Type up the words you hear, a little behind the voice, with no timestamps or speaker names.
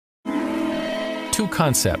two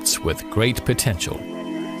concepts with great potential: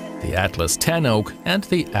 the Atlas Tanoak and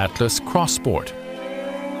the Atlas Crossport.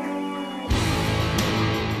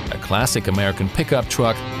 A classic American pickup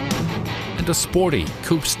truck and a sporty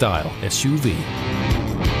coupe-style SUV.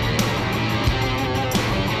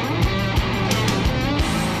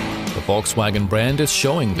 The Volkswagen brand is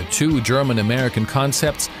showing the two German-American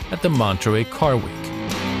concepts at the Monterey Car Week.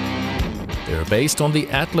 They're based on the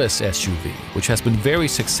Atlas SUV, which has been very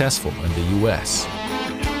successful in the US.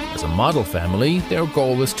 As a model family, their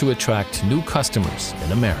goal is to attract new customers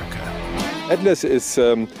in America. Atlas is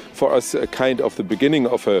for us a kind of the beginning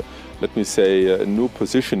of a, let me say, a new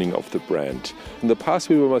positioning of the brand. In the past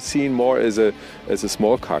we were seen more as a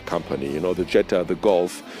small car company, you know, the Jetta, the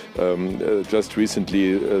Golf, just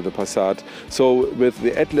recently the Passat. So with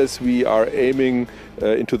the Atlas we are aiming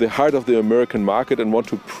into the heart of the American market and want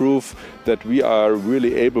to prove that we are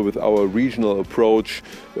really able with our regional approach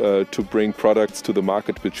to bring products to the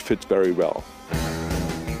market which fit very well.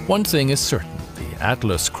 One thing is certain. The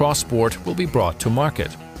Atlas Crossport will be brought to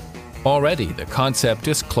market. Already, the concept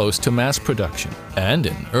is close to mass production, and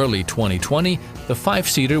in early 2020, the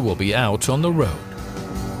 5-seater will be out on the road.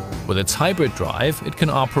 With its hybrid drive, it can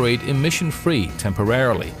operate emission-free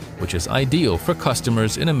temporarily, which is ideal for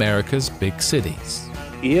customers in America's big cities.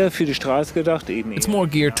 It's more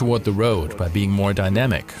geared toward the road by being more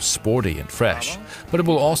dynamic, sporty and fresh, but it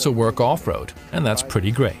will also work off-road, and that's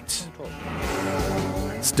pretty great.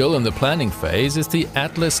 Still in the planning phase is the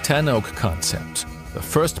Atlas Tanoak concept, the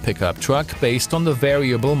first pickup truck based on the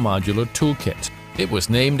variable modular toolkit. It was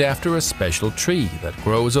named after a special tree that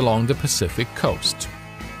grows along the Pacific coast.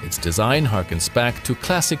 Its design harkens back to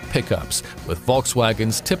classic pickups with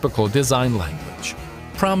Volkswagen's typical design language.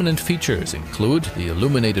 Prominent features include the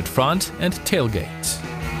illuminated front and tailgate.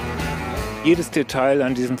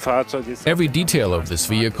 Every detail of this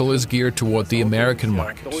vehicle is geared toward the American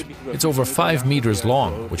market. It's over 5 meters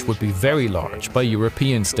long, which would be very large by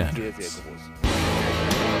European standards.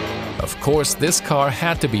 Of course, this car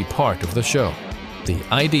had to be part of the show. The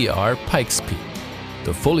IDR Pikes Peak.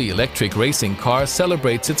 The fully electric racing car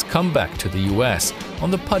celebrates its comeback to the US on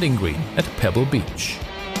the putting green at Pebble Beach.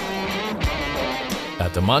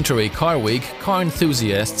 At the Monterey Car Week, car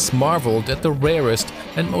enthusiasts marveled at the rarest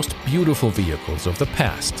and most beautiful vehicles of the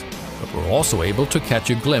past, but were also able to catch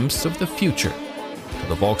a glimpse of the future. To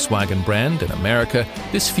the Volkswagen brand in America,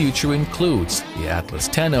 this future includes the Atlas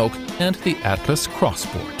Tanoak and the Atlas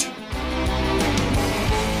Crossport.